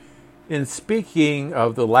In speaking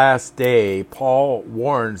of the last day, Paul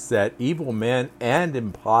warns that evil men and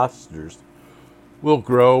impostors will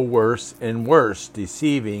grow worse and worse,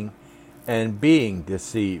 deceiving and being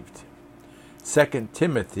deceived. 2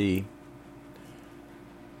 Timothy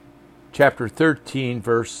chapter 13,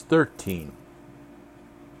 verse 13.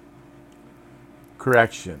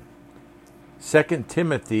 Correction. 2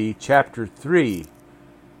 Timothy chapter 3,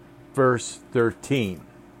 verse 13.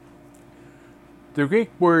 The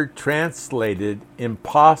Greek word translated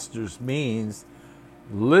impostors means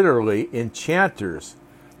literally enchanters,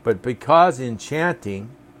 but because incantation,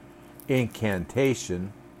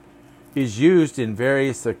 is used in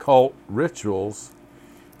various occult rituals,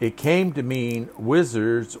 it came to mean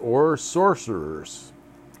wizards or sorcerers.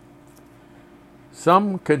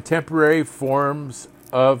 Some contemporary forms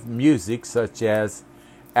of music, such as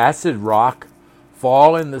acid rock,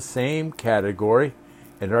 fall in the same category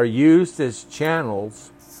and are used as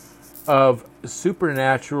channels of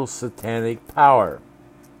supernatural satanic power.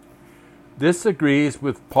 This agrees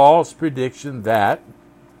with Paul's prediction that,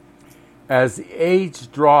 as the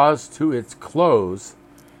age draws to its close,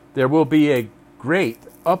 there will be a great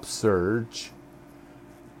upsurge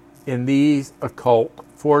in these occult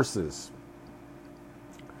forces.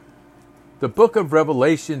 The book of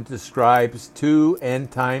Revelation describes two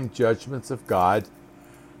end-time judgments of God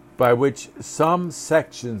by which some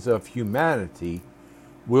sections of humanity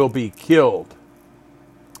will be killed.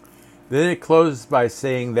 Then it closes by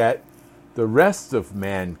saying that the rest of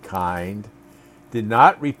mankind did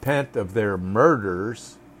not repent of their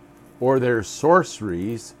murders or their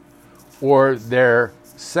sorceries or their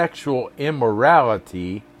sexual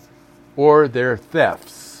immorality or their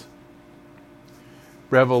thefts.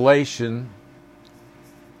 Revelation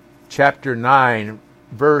chapter 9,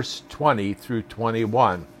 verse 20 through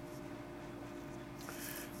 21.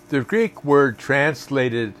 The Greek word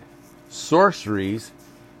translated sorceries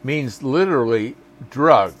means literally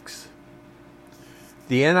drugs.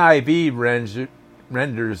 The NIV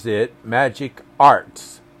renders it magic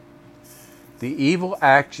arts. The evil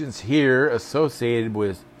actions here associated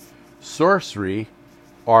with sorcery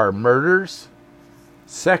are murders,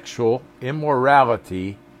 sexual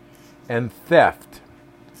immorality, and theft.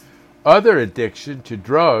 Other addiction to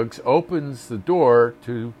drugs opens the door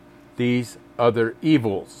to these other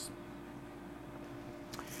evils.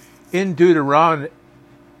 In Deuteronomy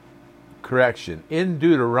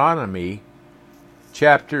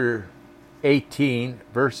chapter 18,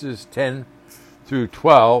 verses 10 through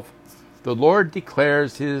 12, the Lord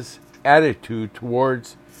declares his attitude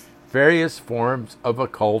towards various forms of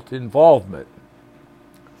occult involvement.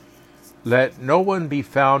 Let no one be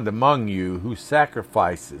found among you who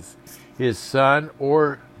sacrifices his son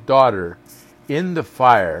or daughter in the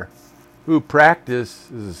fire, who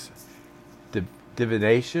practices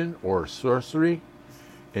divination or sorcery,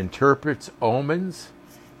 interprets omens,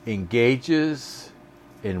 engages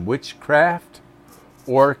in witchcraft,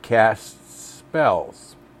 or casts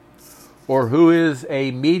spells, or who is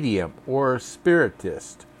a medium or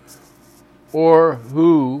spiritist, or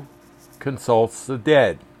who consults the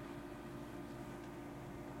dead.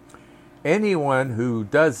 Anyone who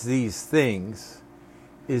does these things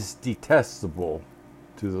is detestable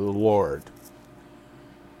to the Lord.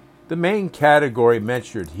 The main category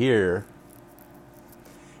mentioned here,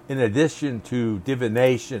 in addition to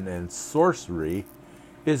divination and sorcery,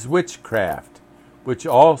 is witchcraft, which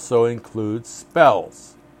also includes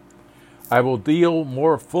spells. I will deal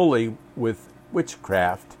more fully with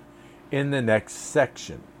witchcraft in the next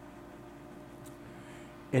section.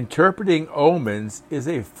 Interpreting omens is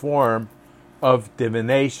a form of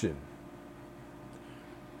divination.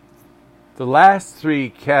 The last three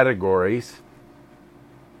categories,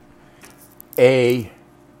 a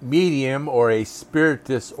medium or a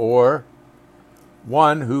spiritist or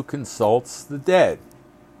one who consults the dead,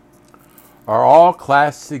 are all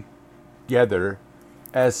classed together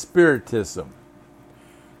as spiritism.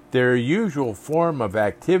 Their usual form of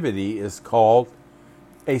activity is called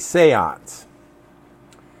a seance.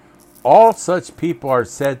 All such people are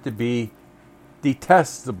said to be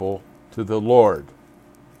detestable to the Lord.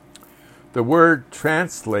 The word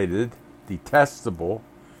translated detestable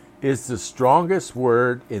is the strongest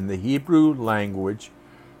word in the Hebrew language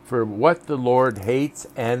for what the Lord hates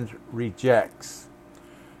and rejects.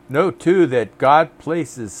 Note too that God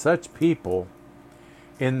places such people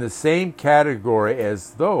in the same category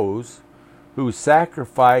as those who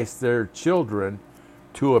sacrifice their children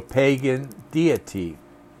to a pagan deity.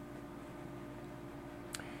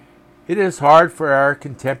 It is hard for our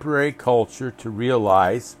contemporary culture to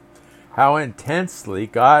realize how intensely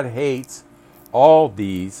God hates all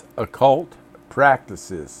these occult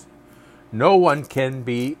practices. No one can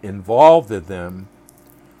be involved in them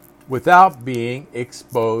without being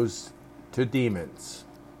exposed to demons.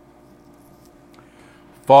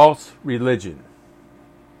 False religion.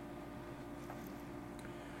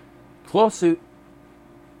 Closely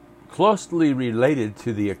related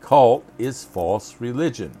to the occult is false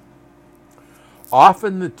religion.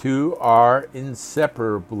 Often the two are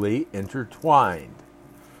inseparably intertwined.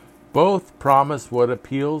 Both promise what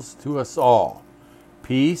appeals to us all: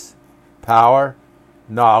 peace, power,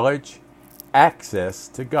 knowledge, access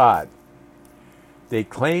to God. They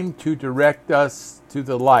claim to direct us to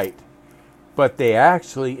the light, but they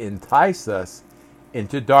actually entice us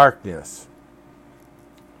into darkness.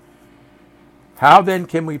 How then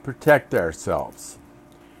can we protect ourselves?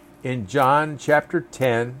 In John chapter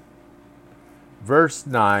 10, verse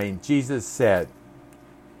 9, Jesus said,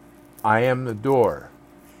 "I am the door.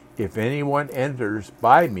 If anyone enters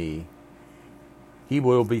by me, he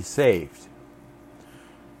will be saved."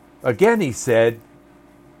 Again he said,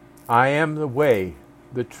 "I am the way,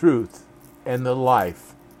 the truth, and the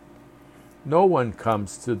life. No one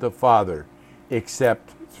comes to the Father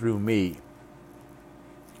except through me."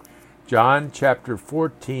 John chapter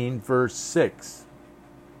 14, verse 6.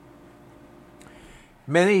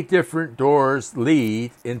 Many different doors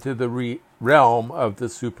lead into the realm of the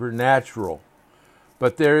supernatural,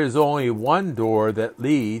 but there is only one door that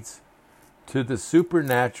leads to the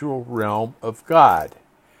supernatural realm of God.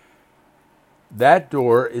 That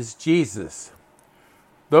door is Jesus.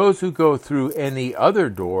 Those who go through any other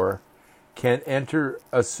door can enter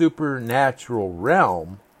a supernatural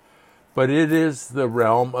realm, but it is the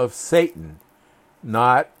realm of Satan,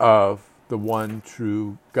 not of the one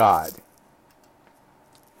true God.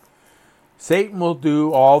 Satan will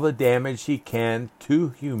do all the damage he can to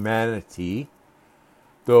humanity,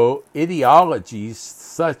 though ideologies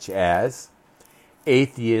such as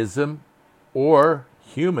atheism or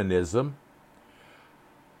humanism,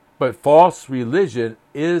 but false religion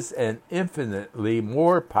is an infinitely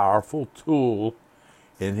more powerful tool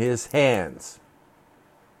in his hands.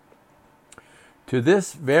 To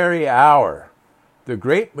this very hour, the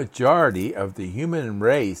great majority of the human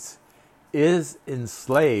race is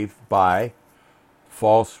enslaved by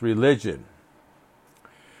false religion.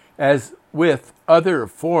 As with other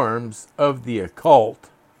forms of the occult,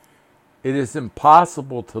 it is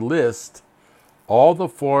impossible to list all the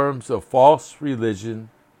forms of false religion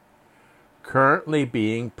currently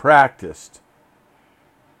being practiced.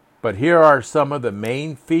 But here are some of the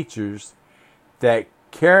main features that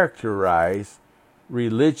characterize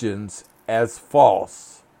religions as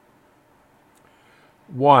false.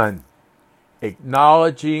 1.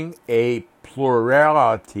 Acknowledging a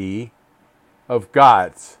plurality of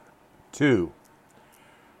gods. 2.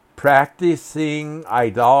 Practicing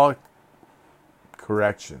idol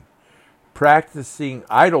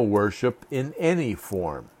worship in any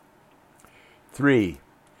form. 3.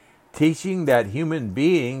 Teaching that human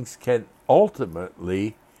beings can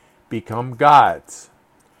ultimately become gods.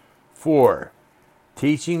 4.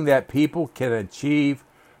 Teaching that people can achieve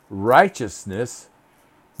righteousness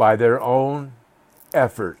by their own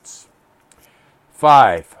efforts.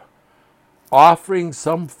 5. Offering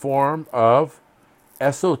some form of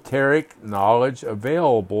esoteric knowledge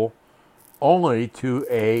available only to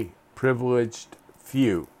a privileged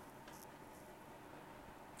few.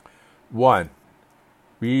 1.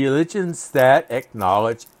 Religions that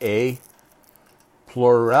acknowledge a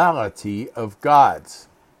plurality of gods.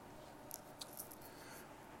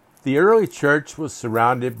 The early church was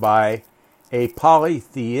surrounded by a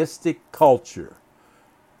polytheistic culture,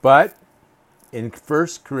 but in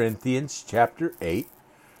 1 Corinthians chapter 8,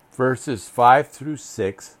 verses 5 through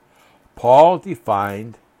 6, Paul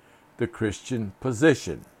defined the Christian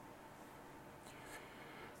position.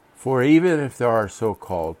 For even if there are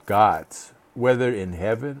so-called gods, whether in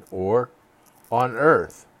heaven or on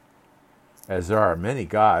earth, as there are many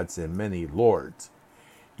gods and many lords,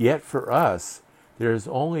 yet for us there is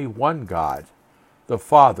only one God, the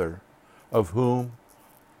Father, of whom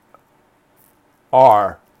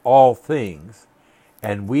are all things,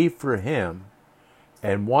 and we for him,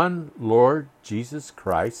 and one Lord Jesus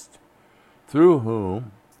Christ, through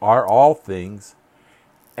whom are all things,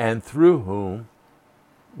 and through whom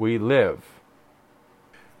we live.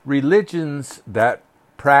 Religions that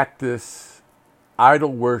practice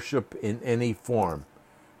idol worship in any form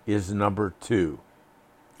is number 2.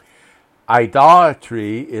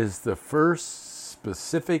 Idolatry is the first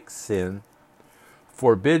specific sin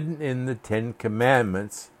forbidden in the 10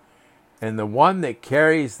 Commandments, and the one that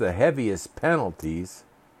carries the heaviest penalties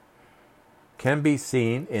can be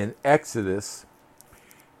seen in Exodus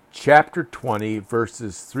chapter 20,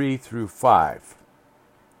 verses 3 through 5.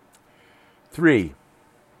 3.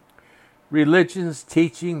 Religions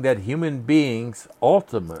teaching that human beings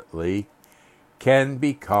ultimately can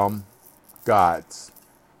become gods.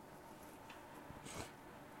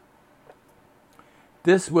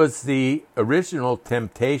 This was the original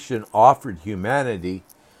temptation offered humanity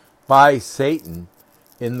by Satan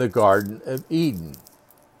in the Garden of Eden.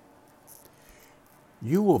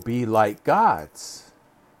 You will be like gods,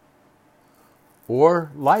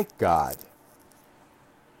 or like God.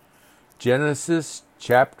 Genesis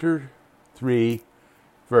chapter 3,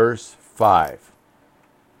 verse 5.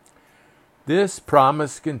 This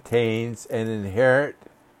promise contains an inherent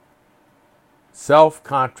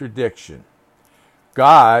self-contradiction.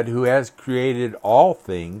 God, who has created all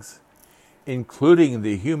things, including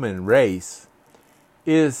the human race,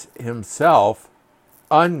 is himself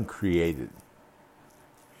uncreated.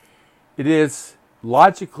 It is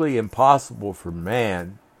logically impossible for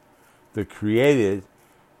man, the created,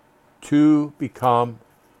 to become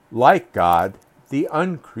like God, the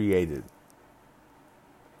uncreated.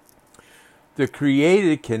 The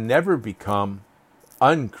created can never become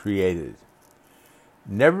uncreated.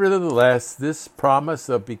 Nevertheless, this promise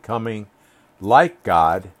of becoming like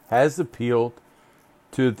God has appealed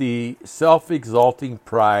to the self-exalting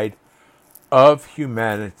pride of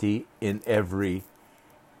humanity in every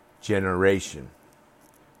generation.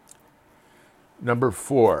 Number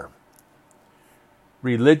 4,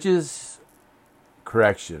 religion's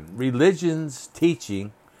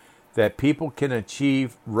teaching that people can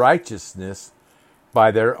achieve righteousness by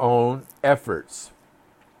their own efforts.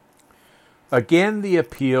 Again, the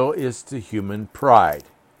appeal is to human pride.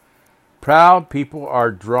 Proud people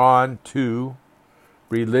are drawn to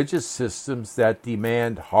religious systems that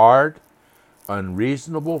demand hard,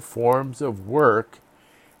 unreasonable forms of work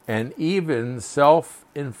and even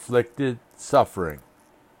self-inflicted suffering.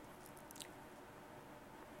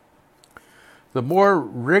 The more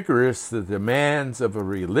rigorous the demands of a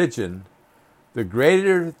religion, the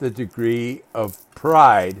greater the degree of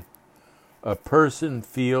pride a person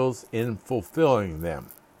feels in fulfilling them.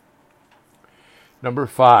 Number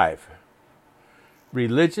 5,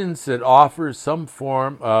 religions that offer some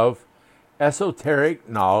form of esoteric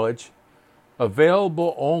knowledge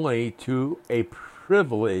available only to a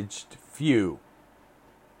privileged few.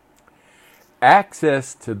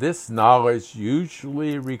 Access to this knowledge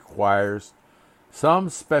usually requires some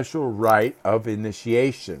special rite of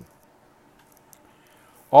initiation.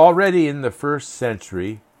 Already in the first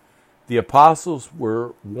century, the apostles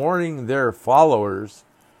were warning their followers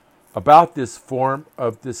about this form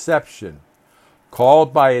of deception,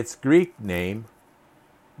 called by its Greek name,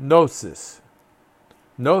 gnosis.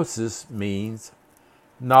 Gnosis means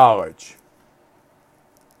knowledge.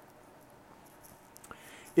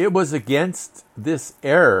 It was against this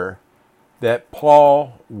error that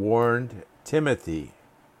Paul warned Timothy.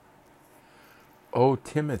 O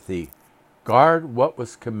Timothy, guard what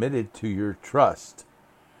was committed to your trust,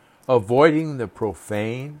 avoiding the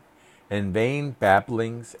profane and vain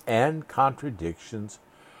babblings and contradictions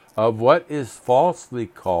of what is falsely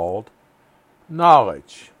called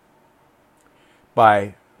knowledge.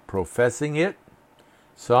 By professing it,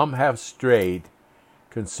 some have strayed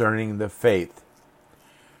concerning the faith.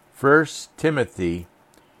 1 Timothy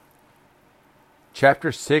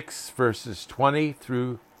chapter 6, verses 20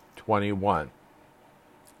 through 21.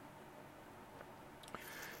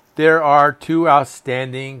 There are two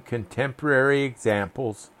outstanding contemporary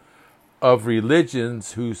examples of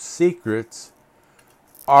religions whose secrets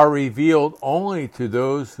are revealed only to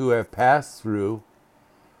those who have passed through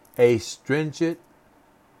a stringent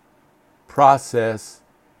process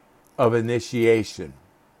of initiation.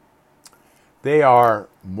 They are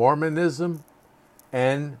Mormonism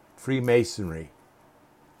and Freemasonry.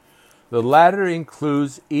 The latter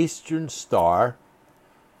includes Eastern Star,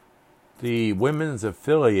 the women's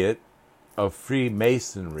affiliate of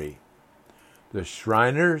Freemasonry, the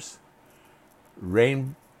Shriners,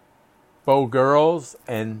 Rainbow Girls,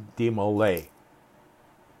 and Demolay.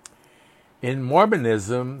 In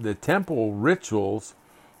Mormonism, the temple rituals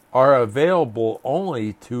are available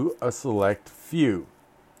only to a select few.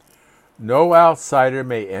 No outsider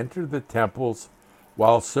may enter the temples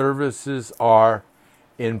while services are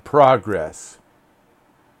in progress.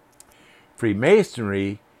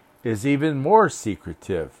 Freemasonry is even more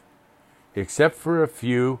secretive, except for a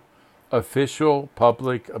few official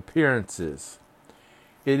public appearances.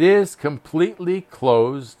 It is completely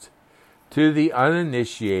closed to the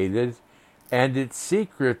uninitiated, and its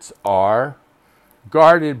secrets are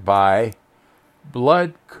guarded by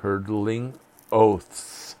blood-curdling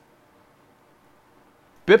oaths.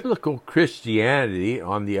 Biblical Christianity,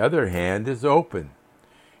 on the other hand, is open.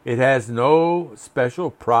 It has no special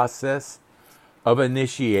process of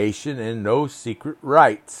initiation and no secret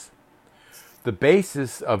rites. The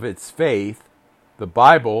basis of its faith, the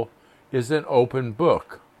Bible, is an open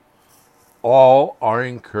book. All are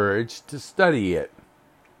encouraged to study it.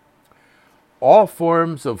 All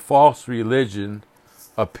forms of false religion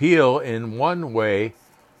appeal in one way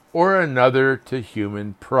or another to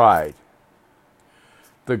human pride.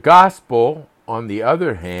 The gospel, on the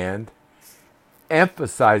other hand,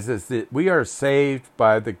 emphasizes that we are saved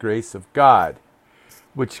by the grace of God,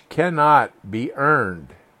 which cannot be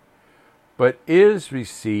earned, but is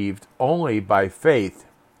received only by faith,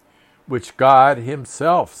 which God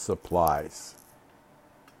Himself supplies.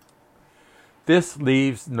 This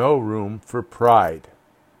leaves no room for pride.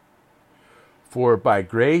 For by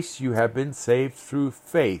grace you have been saved through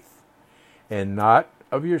faith, and not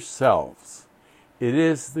of yourselves. It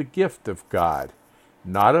is the gift of God,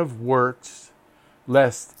 not of works,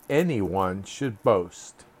 lest anyone should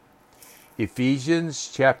boast.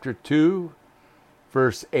 Ephesians chapter 2,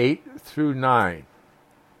 verse 8 through 9.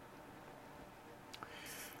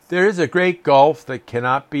 There is a great gulf that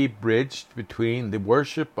cannot be bridged between the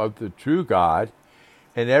worship of the true God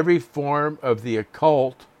and every form of the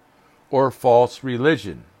occult or false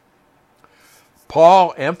religion.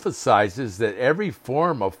 Paul emphasizes that every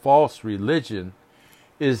form of false religion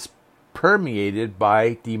is permeated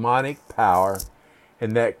by demonic power,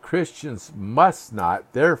 and that Christians must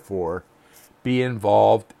not, therefore, be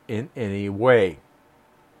involved in any way.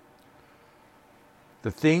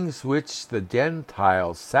 The things which the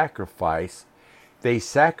Gentiles sacrifice, they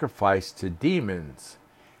sacrifice to demons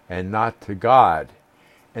and not to God.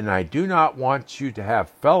 And I do not want you to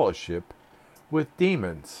have fellowship with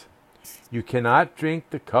demons. You cannot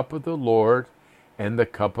drink the cup of the Lord and the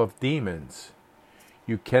cup of demons.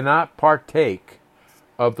 You cannot partake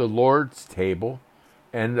of the Lord's table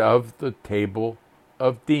and of the table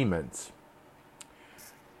of demons.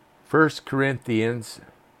 1 Corinthians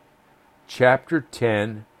chapter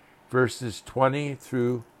 10, verses 20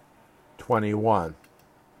 through 21.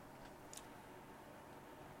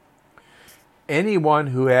 Anyone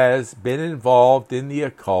who has been involved in the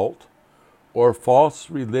occult or false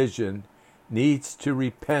religion needs to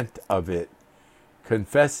repent of it,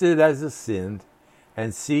 confess it as a sin,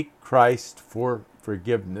 and seek Christ for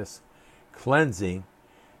forgiveness, cleansing,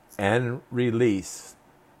 and release.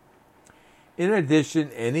 In addition,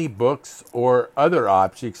 any books or other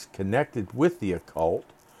objects connected with the occult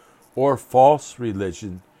or false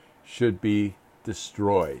religion should be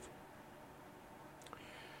destroyed.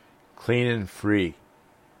 Clean and free.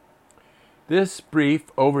 This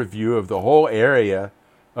brief overview of the whole area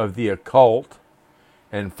of the occult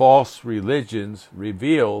and false religions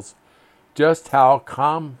reveals just how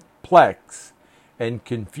complex and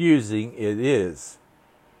confusing it is.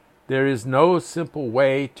 There is no simple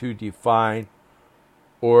way to define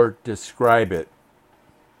or describe it.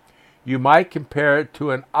 You might compare it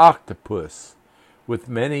to an octopus with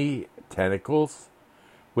many tentacles,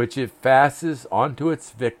 which it fastens onto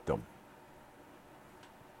its victim.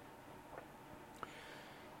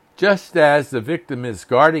 Just as the victim is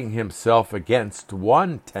guarding himself against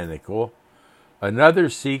one tentacle, another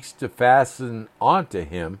seeks to fasten onto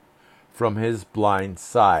him from his blind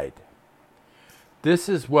side. This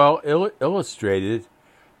is well illustrated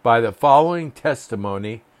by the following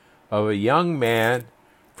testimony of a young man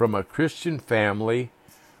from a Christian family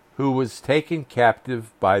who was taken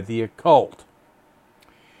captive by the occult.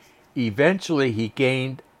 Eventually, he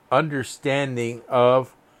gained understanding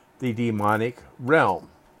of the demonic realm,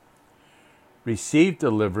 received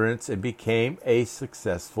deliverance, and became a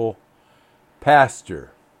successful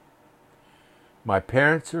pastor. My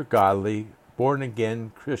parents are godly,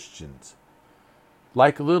 born-again Christians.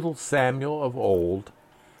 Like little Samuel of old,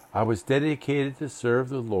 I was dedicated to serve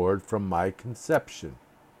the Lord from my conception.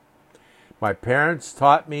 My parents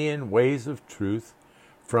taught me in ways of truth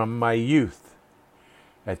from my youth.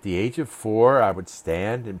 At the age of 4, I would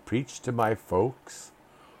stand and preach to my folks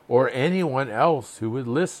or anyone else who would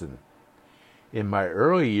listen. In my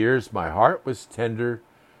early years, my heart was tender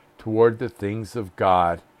toward the things of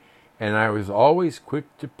God, and I was always quick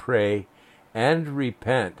to pray and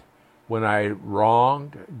repent when I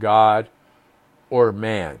wronged God or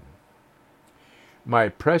man. My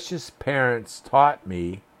precious parents taught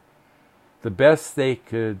me the best they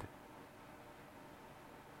could.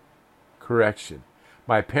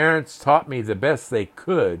 My parents taught me the best they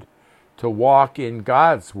could to walk in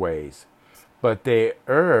God's ways, but they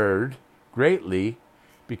erred greatly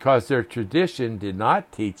because their tradition did not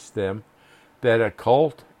teach them that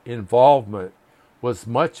occult involvement was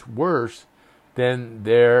much worse than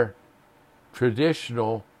their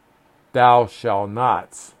traditional thou shalt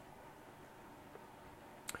nots.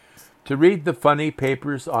 To read the funny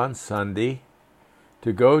papers on Sunday,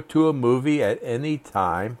 to go to a movie at any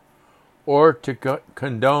time, or to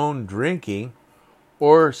condone drinking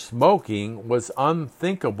or smoking was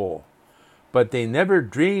unthinkable. But they never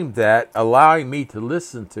dreamed that allowing me to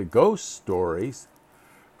listen to ghost stories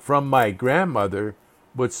from my grandmother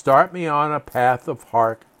would start me on a path of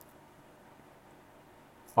heartache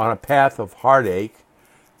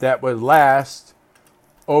that would last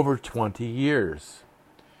over 20 years.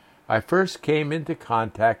 I first came into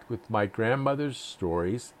contact with my grandmother's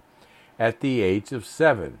stories at the age of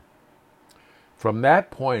 7. From that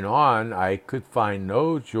point on, I could find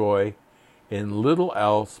no joy in little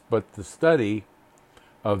else but the study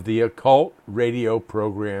of the occult radio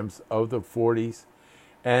programs of the 40s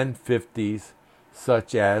and 50s,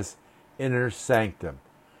 such as Inner Sanctum,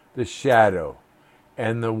 The Shadow,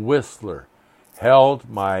 and The Whistler, held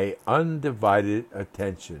my undivided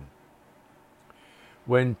attention.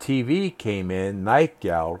 When TV came in, Night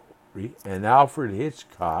Gallery and Alfred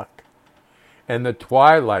Hitchcock and The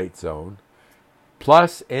Twilight Zone,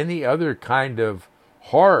 plus any other kind of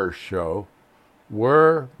horror show,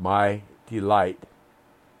 were my delight.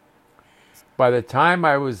 By the time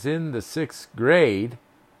I was in the 6th grade,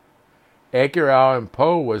 Edgar Allan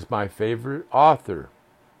Poe was my favorite author.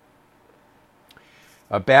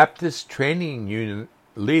 A Baptist training unit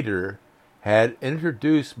leader had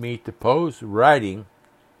introduced me to Poe's writing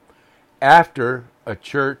after a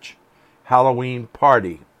church Halloween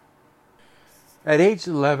party. At age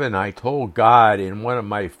 11, I told God in one of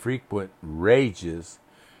my frequent rages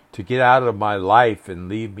to get out of my life and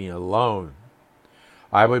leave me alone.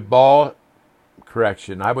 I would buy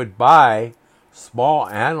small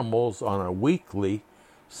animals on a weekly,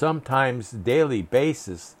 sometimes daily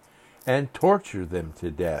basis and torture them to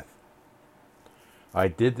death. I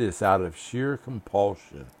did this out of sheer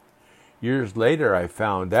compulsion. Years later, I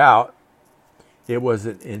found out it was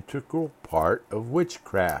an integral part of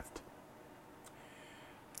witchcraft.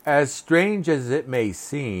 As strange as it may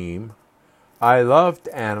seem, I loved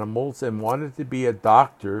animals and wanted to be a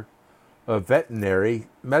doctor of veterinary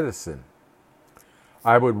medicine.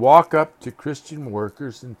 I would walk up to Christian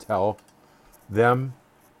workers and tell them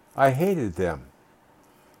I hated them.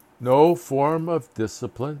 No form of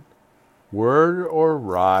discipline, word or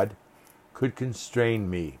rod, could constrain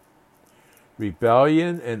me.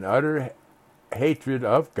 Rebellion and utter hatred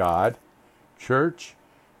of God, church,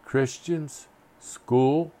 Christians,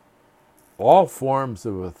 school, all forms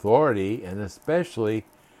of authority, and especially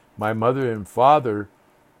my mother and father,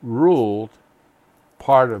 ruled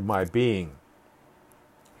part of my being.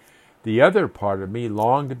 The other part of me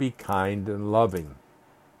longed to be kind and loving.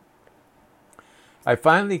 I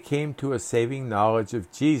finally came to a saving knowledge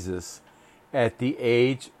of Jesus at the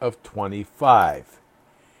age of 25.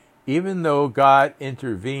 Even though God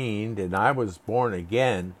intervened and I was born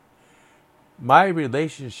again, my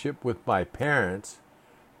relationship with my parents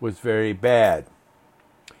was very bad.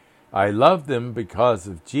 I loved them because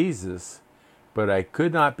of Jesus, but I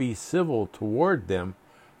could not be civil toward them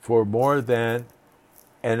for more than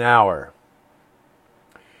an hour.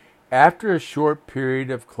 After a short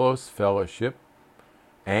period of close fellowship,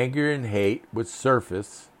 anger and hate would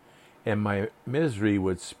surface, and my misery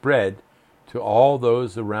would spread to all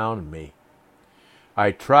those around me.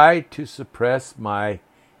 I tried to suppress my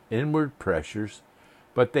inward pressures,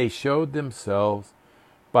 but they showed themselves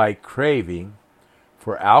by craving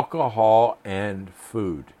for alcohol and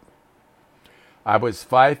food. I was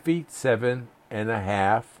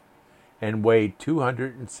 5'7.5" and weighed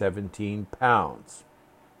 217 pounds.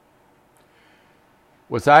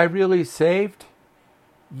 Was I really saved?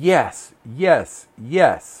 Yes, yes,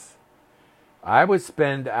 yes. I would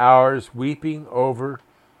spend hours weeping over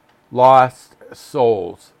lost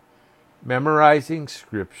souls, memorizing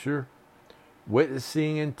scripture,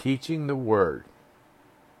 witnessing and teaching the word.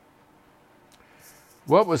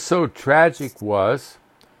 What was so tragic was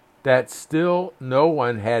that still no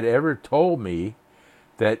one had ever told me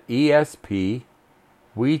that ESP,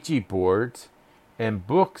 Ouija boards, and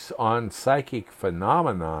books on psychic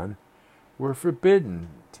phenomenon were forbidden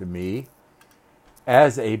to me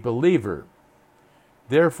as a believer.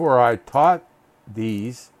 Therefore, I taught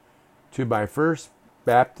these to my First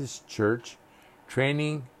Baptist Church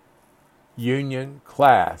training union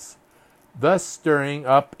class, thus stirring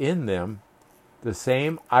up in them the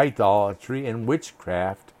same idolatry and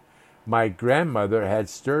witchcraft my grandmother had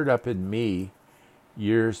stirred up in me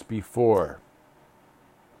years before.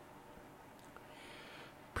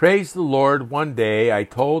 Praise the Lord, one day I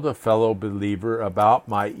told a fellow believer about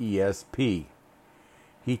my ESP.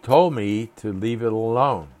 He told me to leave it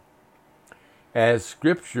alone, as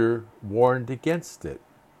Scripture warned against it.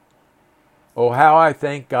 Oh, how I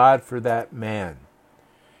thank God for that man.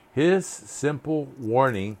 His simple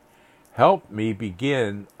warning helped me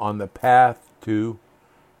begin on the path to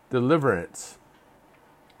deliverance.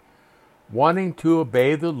 Wanting to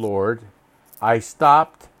obey the Lord, I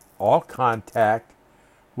stopped all contact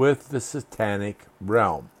with the satanic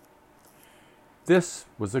realm. This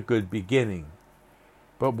was a good beginning,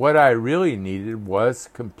 but what I really needed was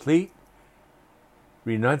complete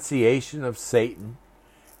renunciation of Satan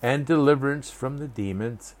and deliverance from the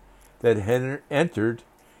demons that had entered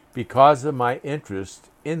because of my interest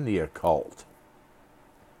in the occult.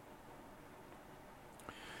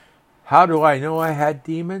 How do I know I had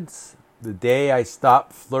demons? The day I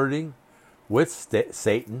stopped flirting with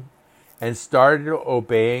Satan and started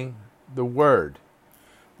obeying the Word.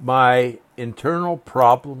 My internal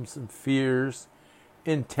problems and fears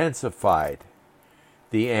intensified.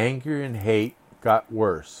 The anger and hate got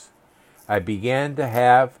worse. I began to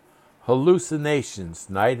have hallucinations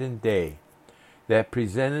night and day that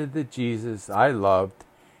presented the Jesus I loved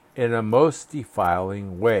in a most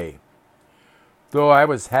defiling way. Though I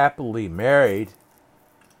was happily married,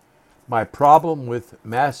 my problem with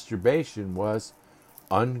masturbation was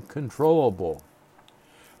uncontrollable.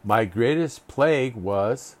 My greatest plague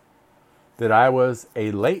was that I was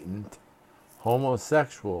a latent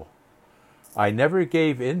homosexual. I never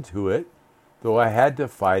gave in to it, though I had to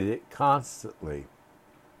fight it constantly.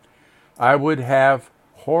 I would have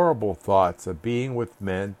horrible thoughts of being with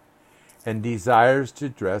men and desires to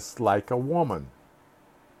dress like a woman.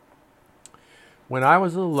 When I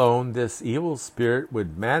was alone, this evil spirit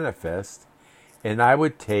would manifest, and I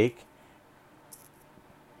would take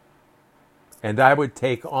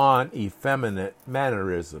on effeminate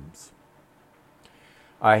mannerisms.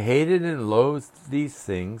 I hated and loathed these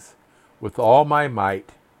things with all my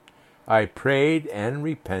might. I prayed and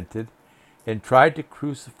repented and tried to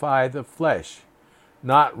crucify the flesh,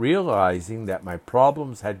 not realizing that my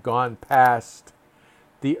problems had gone past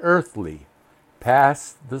the earthly,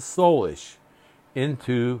 past the soulish,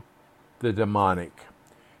 into the demonic.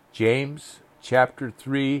 James chapter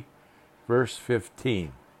 3, verse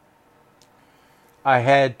 15. I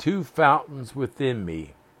had two fountains within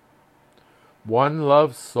me. One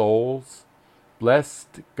loved souls,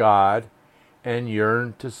 blessed God, and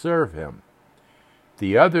yearned to serve Him.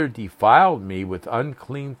 The other defiled me with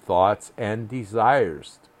unclean thoughts and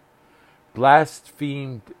desires,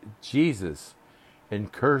 blasphemed Jesus,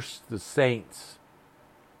 and cursed the saints.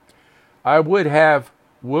 I would have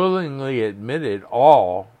willingly admitted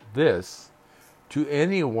all this to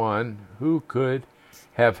anyone who could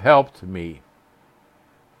have helped me.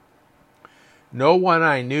 No one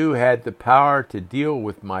I knew had the power to deal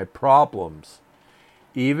with my problems,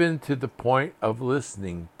 even to the point of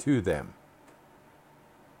listening to them.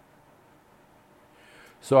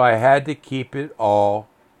 So I had to keep it all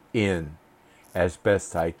in as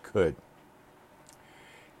best I could.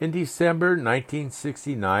 In December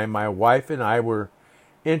 1969, my wife and I were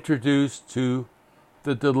introduced to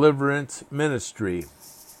the deliverance ministry.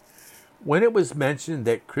 When it was mentioned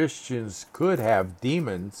that Christians could have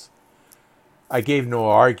demons, I gave no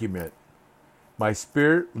argument. My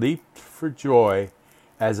spirit leaped for joy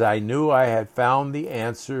as I knew I had found the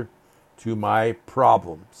answer to my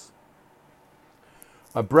problems.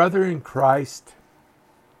 A brother in Christ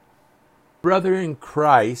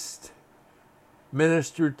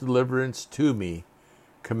ministered deliverance to me,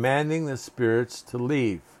 commanding the spirits to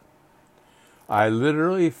leave. I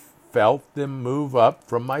literally felt them move up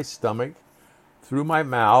from my stomach, through my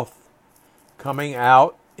mouth, coming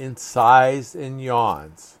out in sighs and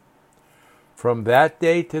yawns. From that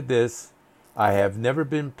day to this, I have never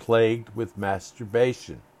been plagued with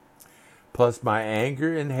masturbation. Plus my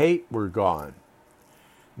anger and hate were gone.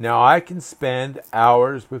 Now I can spend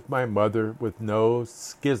hours with my mother with no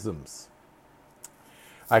schisms.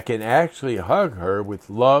 I can actually hug her with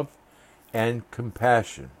love and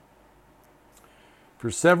compassion. For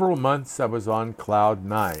several months I was on cloud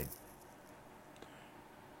 9.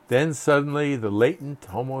 Then suddenly the latent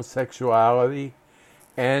homosexuality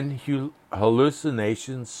and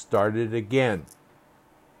hallucinations started again.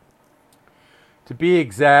 To be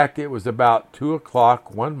exact, it was about 2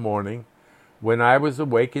 o'clock one morning when I was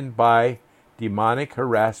awakened by demonic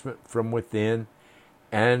harassment from within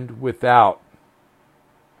and without.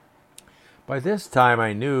 By this time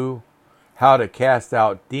I knew how to cast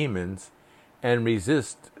out demons and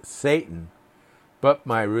resist Satan, but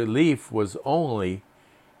my relief was only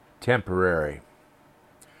temporary.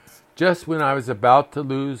 Just when I was about to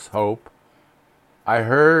lose hope, I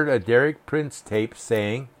heard a Derek Prince tape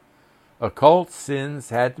saying occult sins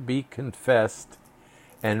had to be confessed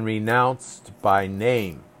and renounced by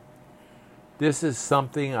name. This is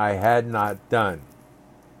something I had not done.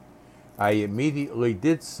 I immediately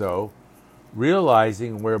did so,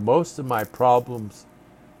 realizing where most of my problems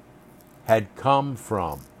had come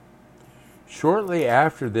from. Shortly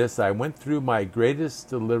after this, I went through my greatest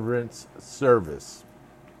deliverance service.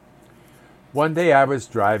 One day I was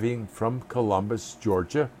driving from Columbus,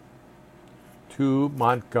 Georgia, to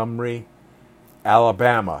Montgomery,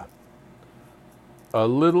 Alabama, a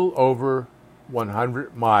little over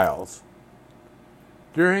 100 miles.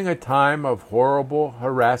 During a time of horrible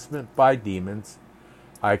harassment by demons,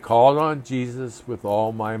 I called on Jesus with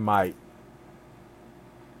all my might.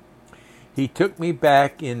 He took me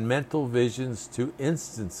back in mental visions to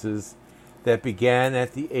instances that began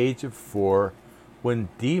at the age of 4, when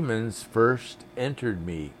demons first entered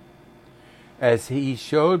me. As he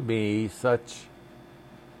showed me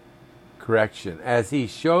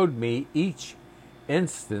each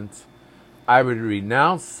instance, I would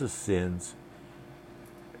renounce the sins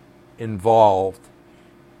involved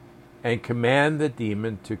and command the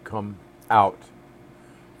demon to come out.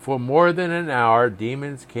 For more than an hour,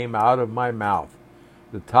 demons came out of my mouth,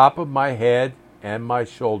 the top of my head, and my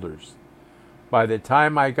shoulders. By the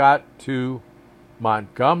time I got to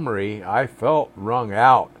Montgomery, I felt wrung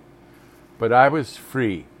out, but I was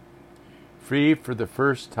free for the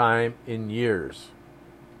first time in years.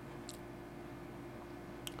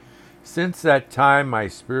 Since that time, my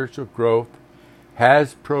spiritual growth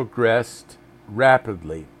has progressed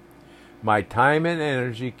rapidly. My time and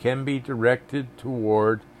energy can be directed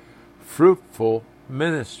toward fruitful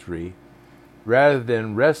ministry rather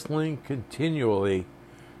than wrestling continually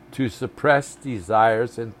to suppress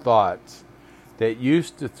desires and thoughts that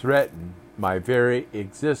used to threaten my very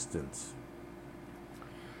existence.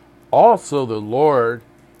 Also, the Lord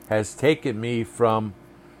has taken me from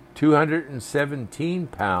 217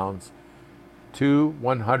 pounds to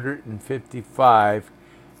 155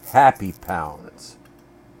 happy pounds.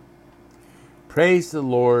 Praise the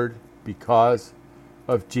Lord, because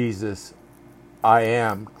of Jesus, I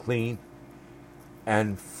am clean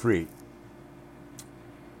and free.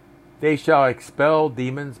 They Shall Expel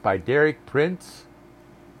Demons by Derek Prince.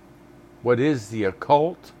 What is the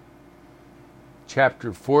Occult?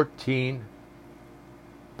 Chapter 14,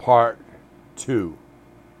 Part 2.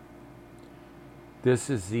 This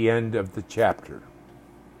is the end of the chapter.